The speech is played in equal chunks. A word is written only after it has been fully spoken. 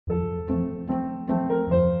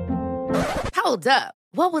Hold up.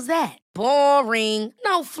 What was that? Boring.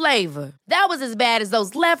 No flavor. That was as bad as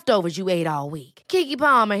those leftovers you ate all week. Keke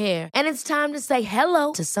Palmer here, and it's time to say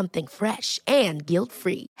hello to something fresh and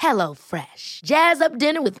guilt-free. Hello Fresh. Jazz up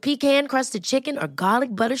dinner with pecan-crusted chicken or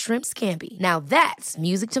garlic butter shrimp scampi. Now that's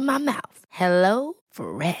music to my mouth. Hello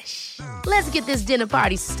Fresh. Let's get this dinner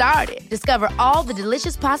party started. Discover all the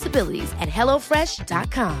delicious possibilities at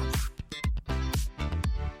hellofresh.com.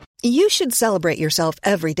 You should celebrate yourself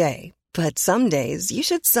every day. But some days you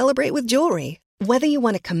should celebrate with jewelry. Whether you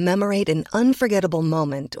want to commemorate an unforgettable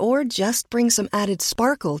moment or just bring some added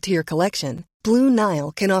sparkle to your collection, Blue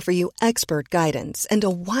Nile can offer you expert guidance and a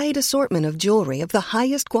wide assortment of jewelry of the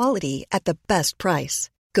highest quality at the best price.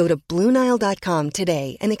 Go to BlueNile.com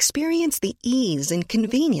today and experience the ease and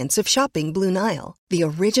convenience of shopping Blue Nile, the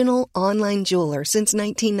original online jeweler since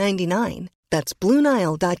 1999. That's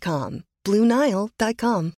BlueNile.com.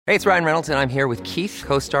 BlueNile.com. Hey, it's Ryan Reynolds, and I'm here with Keith,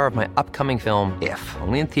 co-star of my upcoming film, If,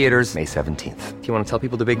 only in theaters May 17th. Do you want to tell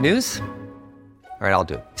people the big news? All right, I'll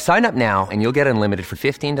do it. Sign up now and you'll get unlimited for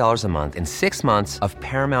 $15 a month and 6 months of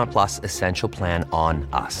Paramount Plus Essential Plan on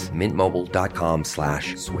us.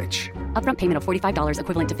 MintMobile.com/switch. Upfront payment of $45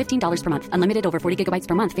 equivalent to $15 per month. Unlimited over 40 gigabytes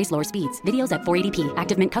per month. Face lower speeds. Videos at 480p.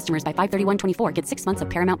 Active Mint customers by 531.24 get 6 months of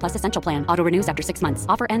Paramount Plus Essential Plan. Auto renews after 6 months.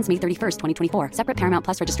 Offer ends May 31st, 2024. Separate Paramount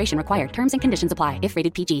Plus registration required. Terms and conditions apply if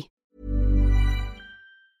rated PG.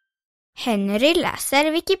 Henry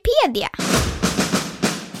läser Wikipedia.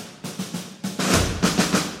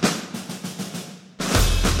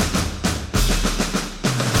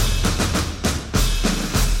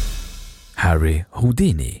 Harry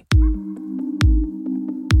Houdini.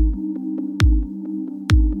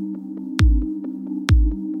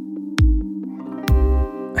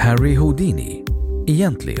 Harry Houdini,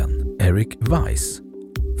 egentligen Eric Weiss,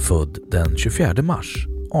 född den 24 mars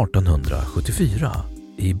 1874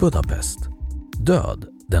 i Budapest, död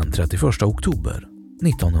den 31 oktober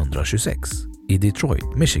 1926 i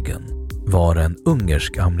Detroit, Michigan, var en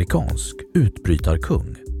ungersk-amerikansk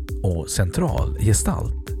utbrytarkung och central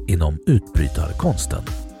gestalt inom utbrytarkonsten.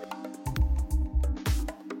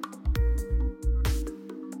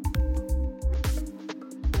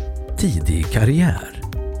 Tidig karriär.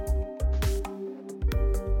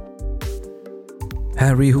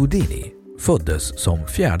 Harry Houdini föddes som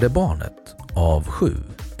fjärde barnet av 7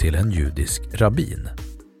 till en judisk rabbin.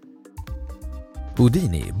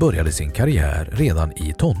 Houdini började sin karriär redan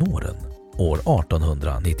i tonåren, år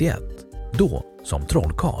 1891, då som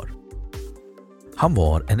trollkarl. Han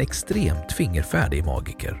var en extremt fingerfärdig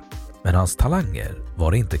magiker, men hans talanger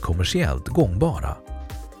var inte kommersiellt gångbara.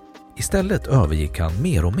 Istället övergick han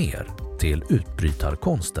mer och mer till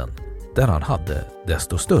utbrytarkonsten, där han hade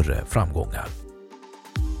desto större framgångar.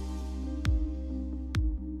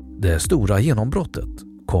 Det stora genombrottet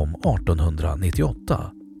kom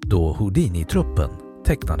 1898 då Houdini-truppen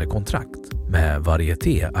tecknade kontrakt med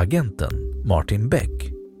varietéagenten Martin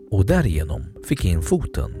Beck och därigenom fick in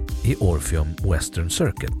foten i Orpheum Western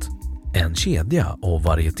Circuit, en kedja av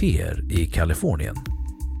varietéer i Kalifornien.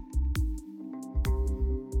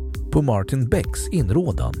 På Martin Becks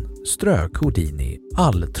inrådan strök Houdini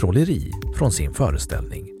all trolleri från sin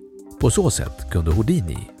föreställning. På så sätt kunde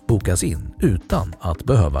Houdini bokas in utan att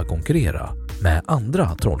behöva konkurrera med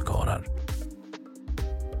andra trollkarlar.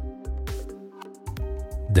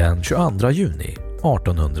 Den 22 juni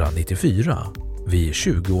 1894, vid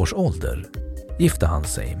 20 års ålder, gifte han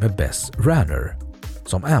sig med Bess Ranner,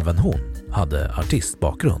 som även hon hade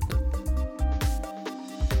artistbakgrund.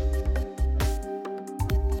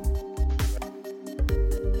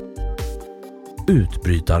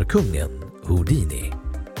 Utbrytarkungen Houdini.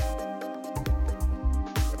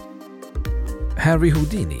 Harry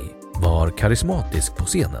Houdini var karismatisk på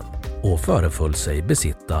scenen och föreföll sig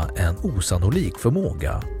besitta en osannolik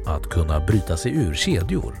förmåga att kunna bryta sig ur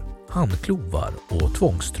kedjor, handklovar och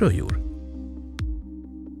tvångströjor.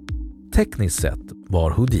 Tekniskt sett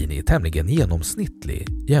var Houdini tämligen genomsnittlig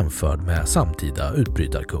jämförd med samtida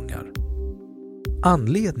utbrytarkungar.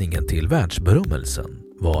 Anledningen till världsberömmelsen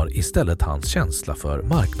var istället hans känsla för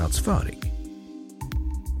marknadsföring.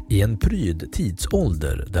 I en pryd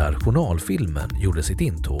tidsålder där journalfilmen gjorde sitt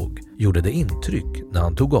intåg gjorde det intryck när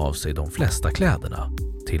han tog av sig de flesta kläderna,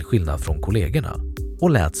 till skillnad från kollegorna, och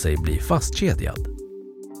lät sig bli fastkedjad.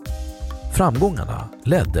 Framgångarna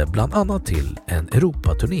ledde bland annat till en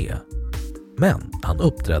Europaturné, men han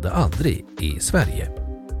uppträdde aldrig i Sverige.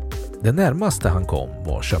 Det närmaste han kom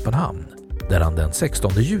var Köpenhamn, där han den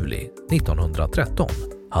 16 juli 1913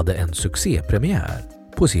 hade en succépremiär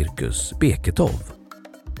på Cirkus Beketov.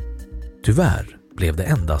 Tyvärr blev det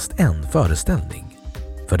endast en föreställning,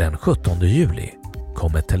 för den 17 juli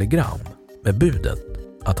kom ett telegram med budet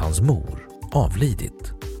att hans mor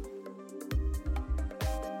avlidit.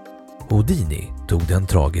 Houdini tog den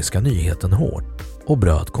tragiska nyheten hårt och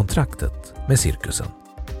bröt kontraktet med cirkusen.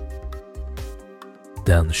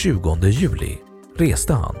 Den 20 juli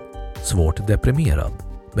reste han, svårt deprimerad,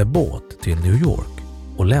 med båt till New York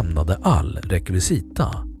och lämnade all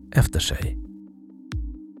rekvisita efter sig.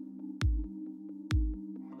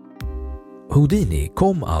 Houdini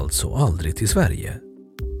kom alltså aldrig till Sverige.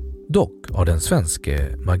 Dock har den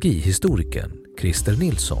svenske magihistorikern Christer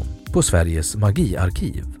Nilsson på Sveriges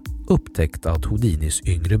magiarkiv upptäckt att Houdinis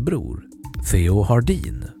yngre bror, Theo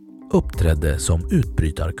Hardin, uppträdde som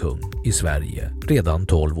utbrytarkung i Sverige redan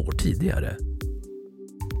 12 år tidigare.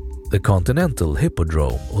 The Continental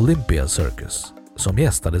Hippodrome Olympia Circus, som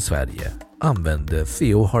gästade Sverige, använde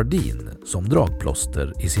Theo Hardin som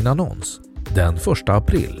dragplåster i sin annons den 1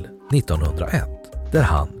 april 1901, där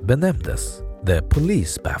han benämndes The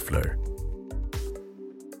Police Baffler.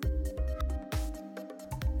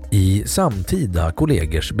 I samtida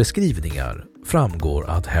kollegers beskrivningar framgår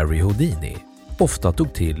att Harry Houdini ofta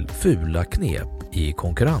tog till fula knep i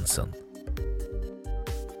konkurrensen.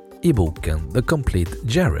 I boken The Complete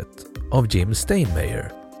Jarrett av Jim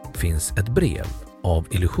Steinmeyer finns ett brev av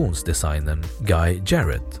illusionsdesignern Guy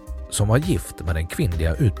Jarrett som var gift med den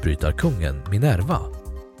kvinnliga utbrytarkungen Minerva.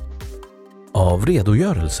 Av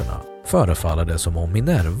redogörelserna förefaller det som om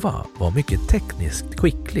Minerva var mycket tekniskt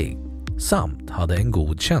skicklig samt hade en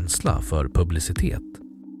god känsla för publicitet.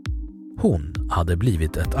 Hon hade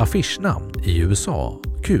blivit ett affischnamn i USA,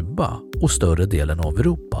 Kuba och större delen av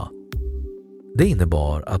Europa. Det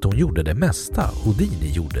innebar att hon gjorde det mesta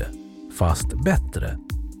Houdini gjorde, fast bättre.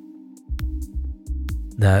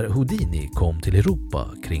 När Houdini kom till Europa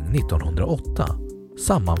kring 1908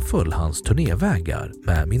 sammanföll hans turnévägar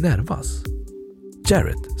med Minervas.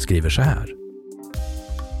 Jarrett skriver så här: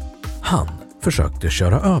 Han försökte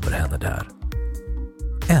köra över henne där.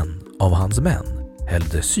 En av hans män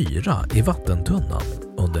hällde syra i vattentunnan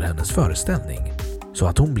under hennes föreställning så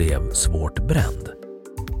att hon blev svårt bränd.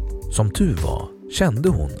 Som tur var kände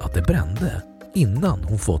hon att det brände innan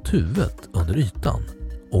hon fått huvudet under ytan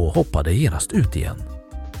och hoppade genast ut igen.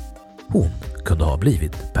 Hon kunde ha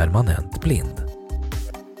blivit permanent blind.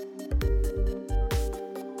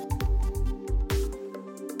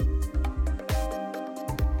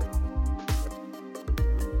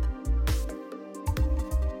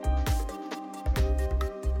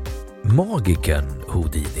 Magikern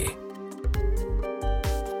Houdini.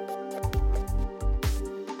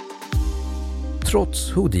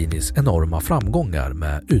 Trots Houdinis enorma framgångar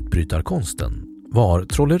med utbrytarkonsten var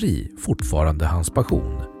trolleri fortfarande hans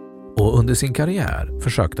passion, och under sin karriär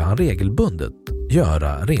försökte han regelbundet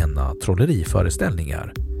göra rena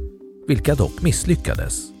trolleriföreställningar, vilka dock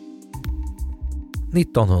misslyckades.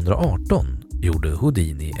 1918 gjorde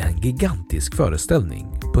Houdini en gigantisk föreställning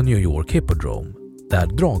på New York Hippodrome där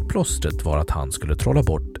dragplåstret var att han skulle trolla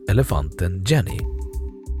bort elefanten Jenny.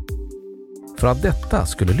 För att detta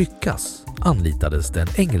skulle lyckas anlitades den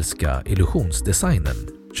engelska illusionsdesignern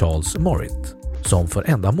Charles Morritt, som för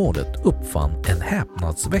ändamålet uppfann en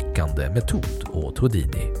häpnadsväckande metod åt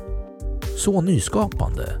Houdini. Så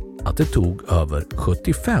nyskapande att det tog över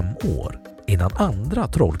 75 år innan andra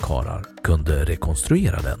trollkarlar kunde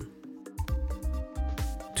rekonstruera den.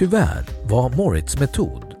 Tyvärr var Morritts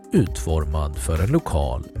metod utformad för en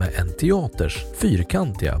lokal med en teaters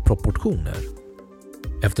fyrkantiga proportioner.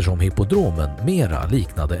 Eftersom hippodromen mera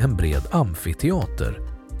liknade en bred amfiteater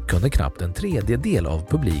kunde knappt en tredjedel av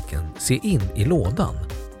publiken se in i lådan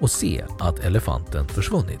och se att elefanten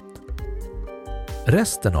försvunnit.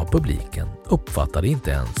 Resten av publiken uppfattade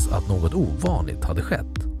inte ens att något ovanligt hade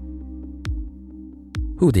skett.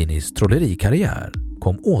 Houdinis trollerikarriär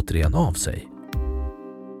kom återigen av sig.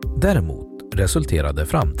 Däremot resulterade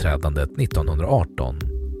framträdandet 1918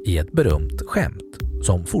 i ett berömt skämt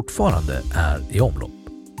som fortfarande är i omlopp.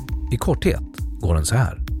 I korthet går den så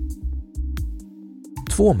här.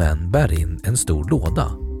 2 män bär in en stor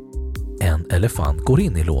låda. En elefant går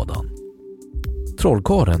in i lådan.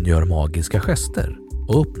 Trollkarlen gör magiska gester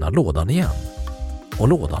och öppnar lådan igen. Och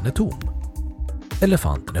lådan är tom.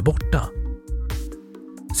 Elefanten är borta.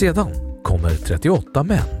 Sedan kommer 38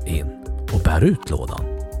 män in och bär ut lådan.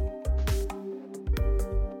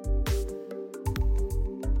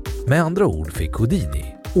 Med andra ord fick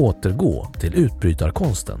Houdini återgå till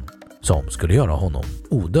utbrytarkonsten som skulle göra honom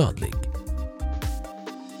odödlig.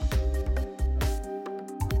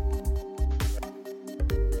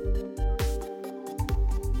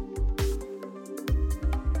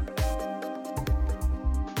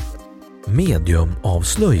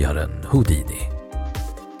 Mediumavslöjaren Houdini.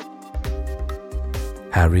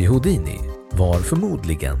 Harry Houdini var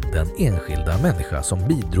förmodligen den enskilda människa som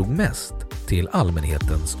bidrog mest till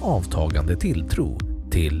allmänhetens avtagande tilltro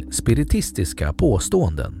till spiritistiska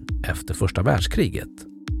påståenden efter första världskriget.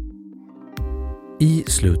 I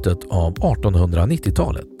slutet av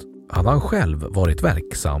 1890-talet hade han själv varit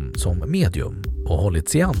verksam som medium och hållit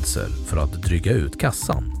seanser för att dryga ut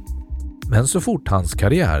kassan. Men så fort hans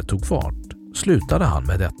karriär tog fart slutade han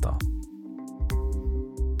med detta.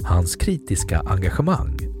 Hans kritiska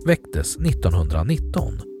engagemang väcktes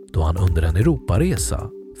 1919 då han under en Europaresa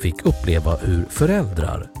fick uppleva hur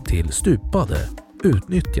föräldrar till stupade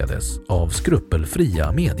utnyttjades av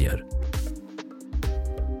skrupelfria medier.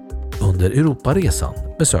 Under Europaresan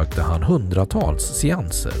besökte han hundratals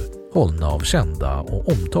seanser hållna av kända och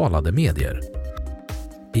omtalade medier.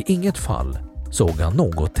 I inget fall såg han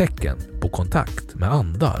något tecken på kontakt med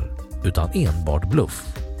andar utan enbart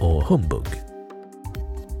bluff och humbug.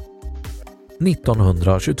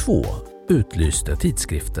 1922 utlyste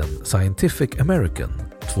tidskriften Scientific American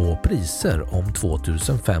 2 priser om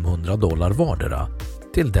 $2,500 vardera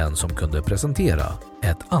till den som kunde presentera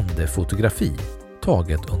ett andefotografi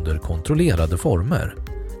taget under kontrollerade former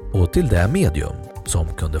och till det medium som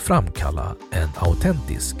kunde framkalla en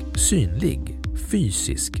autentisk, synlig,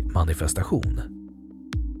 fysisk manifestation.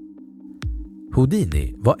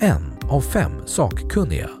 Houdini var en av 5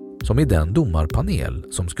 sakkunniga som i den domarpanel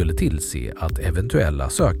som skulle tillse att eventuella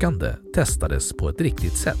sökande testades på ett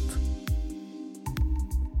riktigt sätt.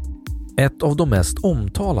 Ett av de mest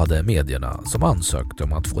omtalade medierna som ansökte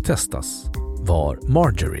om att få testas var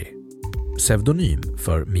Marjorie, pseudonym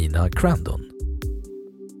för Mina Crandon.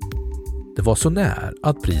 Det var så när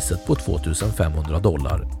att priset på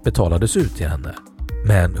 $2,500 betalades ut till henne,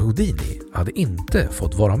 men Houdini hade inte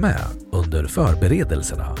fått vara med under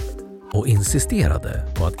förberedelserna och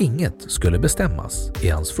insisterade på att inget skulle bestämmas i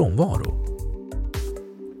hans frånvaro.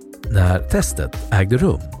 När testet ägde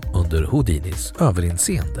rum under Houdinis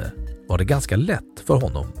överinseende var det ganska lätt för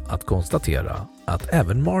honom att konstatera att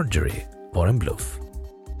även Marjorie var en bluff.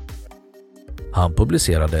 Han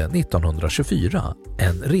publicerade 1924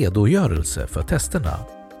 en redogörelse för testerna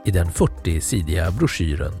i den 40-sidiga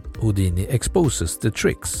broschyren Houdini Exposes the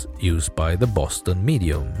Tricks Used by the Boston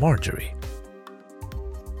Medium Marjorie.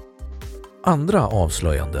 Andra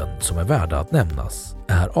avslöjanden som är värda att nämnas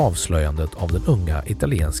är avslöjandet av den unga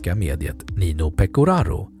italienska mediet Nino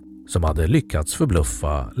Pecoraro som hade lyckats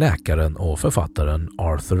förbluffa läkaren och författaren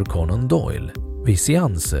Arthur Conan Doyle vid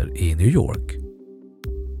seanser i New York.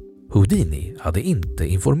 Houdini hade inte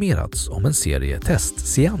informerats om en serie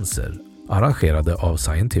testseanser arrangerade av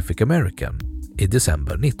Scientific American i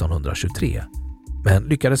december 1923, men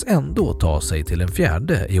lyckades ändå ta sig till en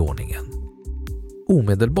 4:e i ordningen.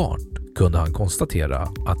 Omedelbart kunde han konstatera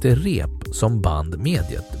att det rep som band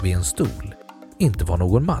mediet vid en stol inte var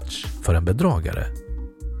någon match för en bedragare.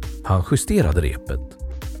 Han justerade repet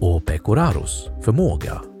och Pecoraros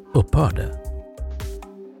förmåga upphörde.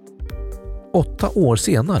 8 år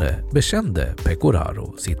senare bekände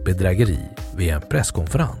Pecoraro sitt bedrägeri vid en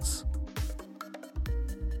presskonferens.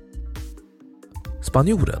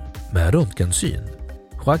 Spanjoren med röntgensyn,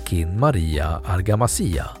 Joaquín María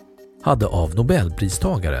Argamasilla, hade av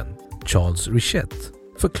Nobelpristagaren Charles Richet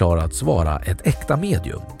förklarats vara ett äkta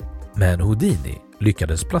medium, men Houdini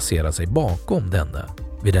lyckades placera sig bakom denne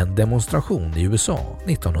vid en demonstration i USA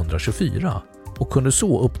 1924 och kunde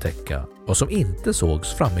så upptäcka vad som inte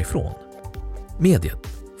sågs framifrån. Mediet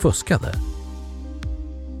fuskade.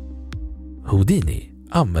 Houdini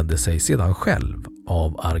använde sig sedan själv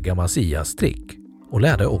av Argamasillas trick och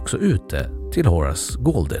lärde också ut det till Horace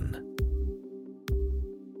Goldin.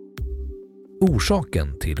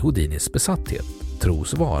 Orsaken till Houdinis besatthet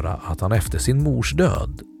tros vara att han efter sin mors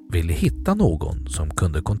död ville hitta någon som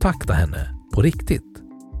kunde kontakta henne på riktigt.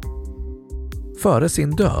 Före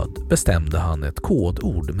sin död bestämde han ett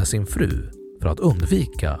kodord med sin fru för att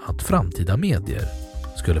undvika att framtida medier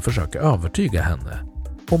skulle försöka övertyga henne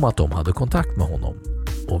om att de hade kontakt med honom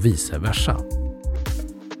och vice versa.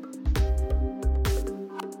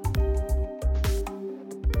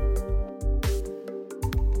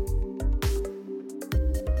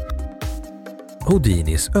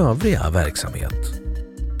 Houdinis övriga verksamhet.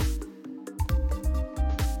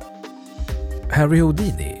 Harry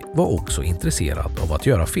Houdini var också intresserad av att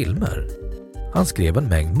göra filmer. Han skrev en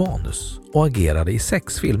mängd manus och agerade i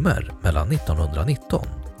 6 filmer mellan 1919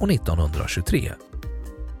 och 1923.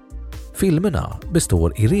 Filmerna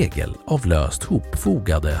består i regel av löst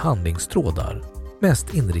hopfogade handlingstrådar,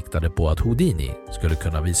 mest inriktade på att Houdini skulle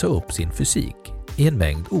kunna visa upp sin fysik i en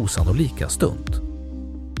mängd osannolika stunt.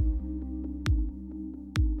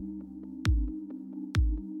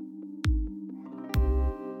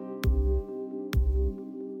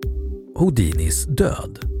 Houdinis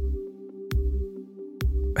död.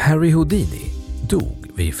 Harry Houdini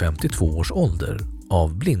dog vid 52 års ålder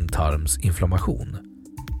av blindtarmsinflammation.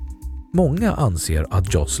 Många anser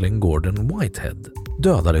att Jocelyn Gordon Whitehead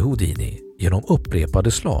dödade Houdini genom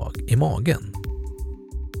upprepade slag i magen.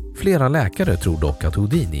 Flera läkare tror dock att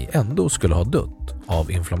Houdini ändå skulle ha dött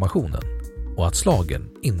av inflammationen och att slagen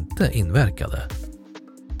inte inverkade.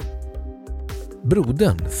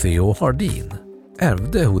 Brodern Theo Hardin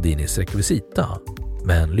ärvde Houdinis rekvisita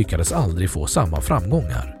men lyckades aldrig få samma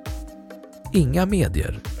framgångar. Inga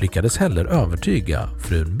medier lyckades heller övertyga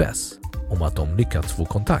frun Bess om att de lyckats få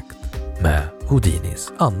kontakt med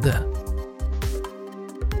Houdinis ande.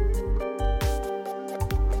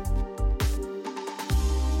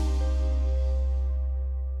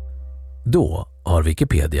 Då har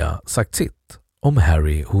Wikipedia sagt sitt om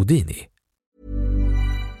Harry Houdini.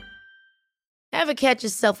 Ever catch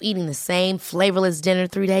yourself eating the same flavorless dinner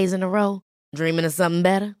 3 days in a row? Dreaming of something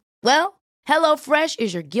better? Well, HelloFresh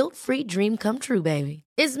is your guilt-free dream come true, baby.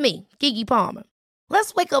 It's me, Keke Palmer.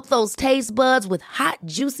 Let's wake up those taste buds with hot,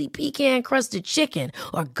 juicy pecan-crusted chicken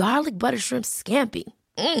or garlic butter shrimp scampi.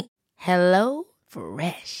 Hello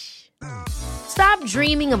Fresh. Stop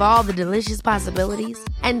dreaming of all the delicious possibilities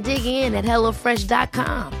and dig in at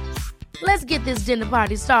HelloFresh.com. Let's get this dinner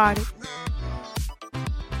party started.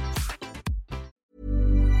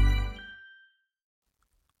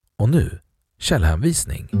 Och nu,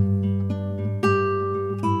 källhänvisning.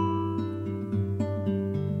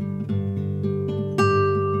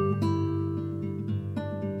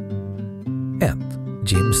 1.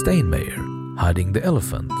 Jim Steinmeyer, Hiding the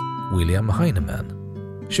Elephant, William Heinemann,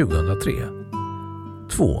 2003.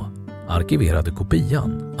 2. Arkiverade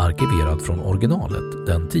kopian, arkiverad från originalet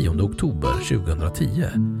den 10 oktober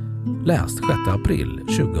 2010. Läst 6 april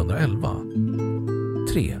 2011.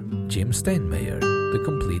 3. Jim Steinmeyer, The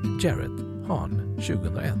Complete Jared, Han,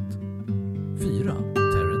 2001. 4.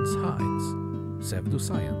 Terence Hines,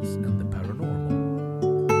 Pseudoscience and the Paranormal,